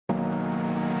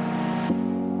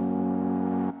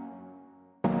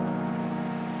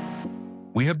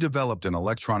We have developed an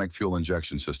electronic fuel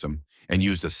injection system and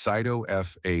used a Saito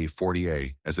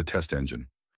FA-40a as a test engine.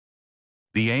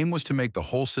 The aim was to make the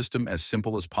whole system as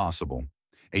simple as possible.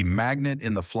 A magnet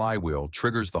in the flywheel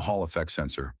triggers the Hall effect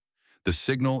sensor. The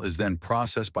signal is then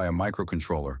processed by a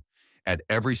microcontroller. At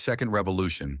every second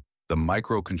revolution, the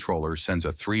microcontroller sends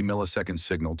a 3-millisecond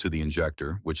signal to the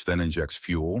injector, which then injects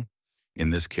fuel,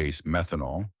 in this case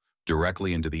methanol,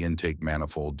 directly into the intake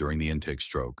manifold during the intake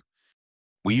stroke.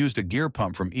 We used a gear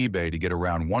pump from eBay to get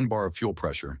around 1 bar of fuel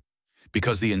pressure.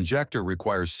 Because the injector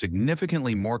requires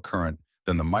significantly more current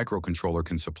than the microcontroller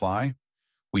can supply,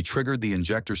 we triggered the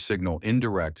injector signal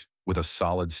indirect with a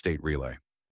solid-state relay.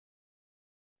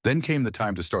 Then came the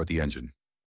time to start the engine.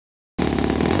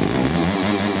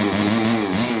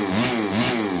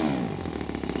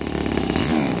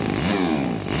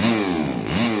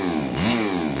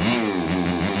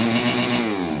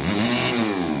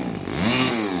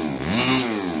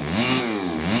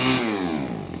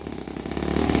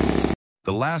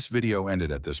 The last video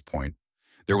ended at this point.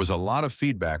 There was a lot of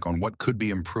feedback on what could be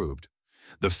improved.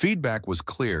 The feedback was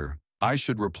clear. I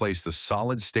should replace the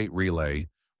solid-state relay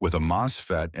with a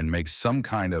MOSFET and make some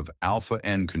kind of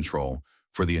alpha-N control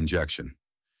for the injection.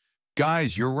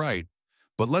 Guys, you're right,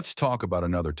 but let's talk about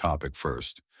another topic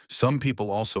first. Some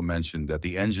people also mentioned that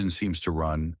the engine seems to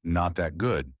run not that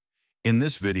good. In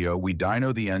this video, we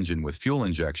dyno the engine with fuel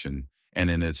injection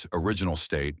and in its original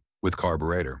state with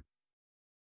carburetor.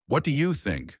 What do you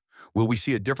think? Will we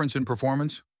see a difference in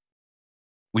performance?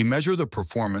 We measure the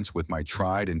performance with my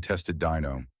tried and tested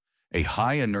dyno. A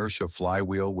high inertia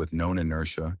flywheel with known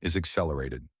inertia is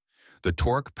accelerated. The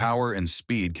torque, power, and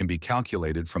speed can be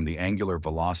calculated from the angular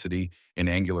velocity and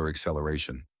angular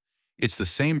acceleration. It's the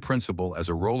same principle as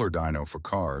a roller dyno for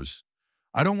cars.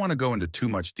 I don't want to go into too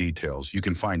much details. You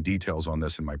can find details on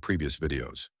this in my previous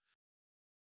videos.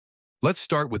 Let's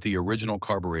start with the original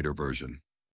carburetor version.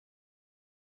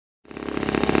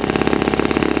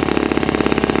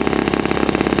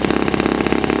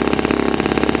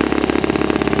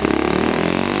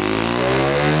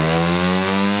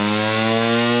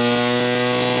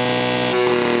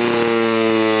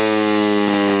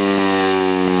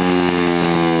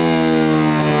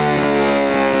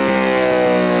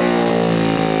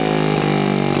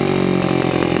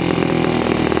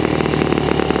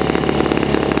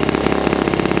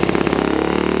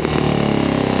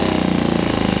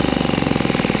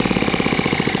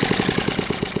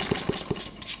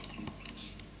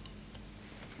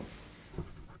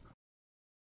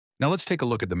 Now let's take a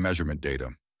look at the measurement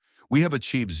data. We have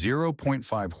achieved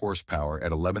 0.5 horsepower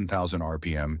at 11,000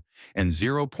 RPM and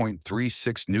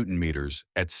 0.36 Newton meters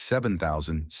at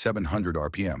 7,700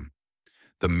 RPM.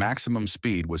 The maximum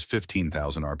speed was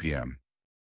 15,000 RPM.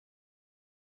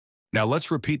 Now let's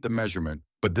repeat the measurement,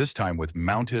 but this time with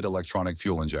mounted electronic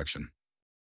fuel injection.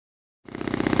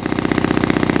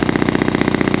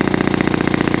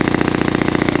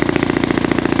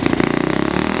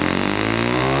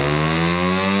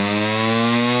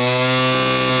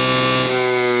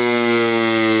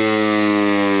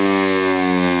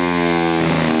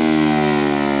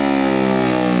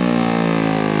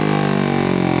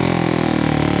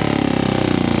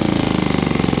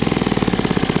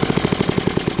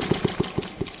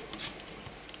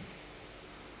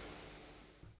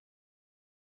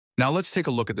 Now let's take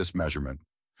a look at this measurement.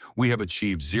 We have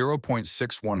achieved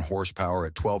 0.61 horsepower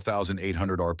at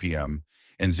 12,800 RPM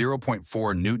and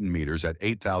 0.4 Newton meters at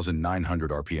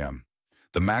 8,900 RPM.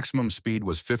 The maximum speed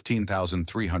was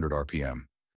 15,300 RPM.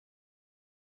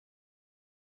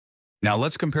 Now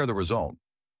let's compare the result.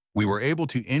 We were able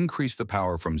to increase the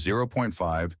power from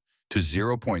 0.5 to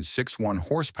 0.61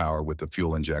 horsepower with the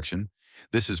fuel injection.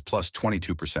 This is plus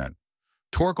 22%.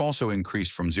 Torque also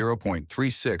increased from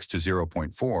 0.36 to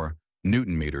 0.4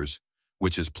 Newton meters,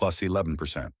 which is plus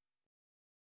 11%.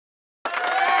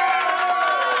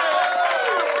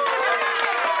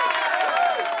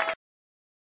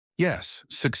 Yes,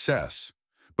 success.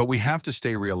 But we have to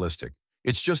stay realistic.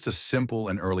 It's just a simple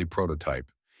and early prototype.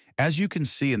 As you can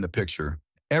see in the picture,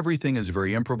 everything is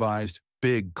very improvised,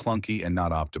 big, clunky, and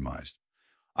not optimized.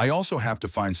 I also have to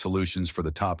find solutions for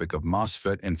the topic of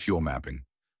MOSFET and fuel mapping.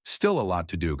 Still a lot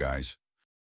to do, guys.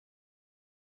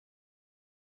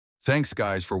 Thanks,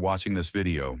 guys, for watching this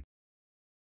video.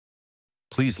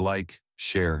 Please like,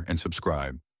 share, and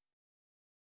subscribe.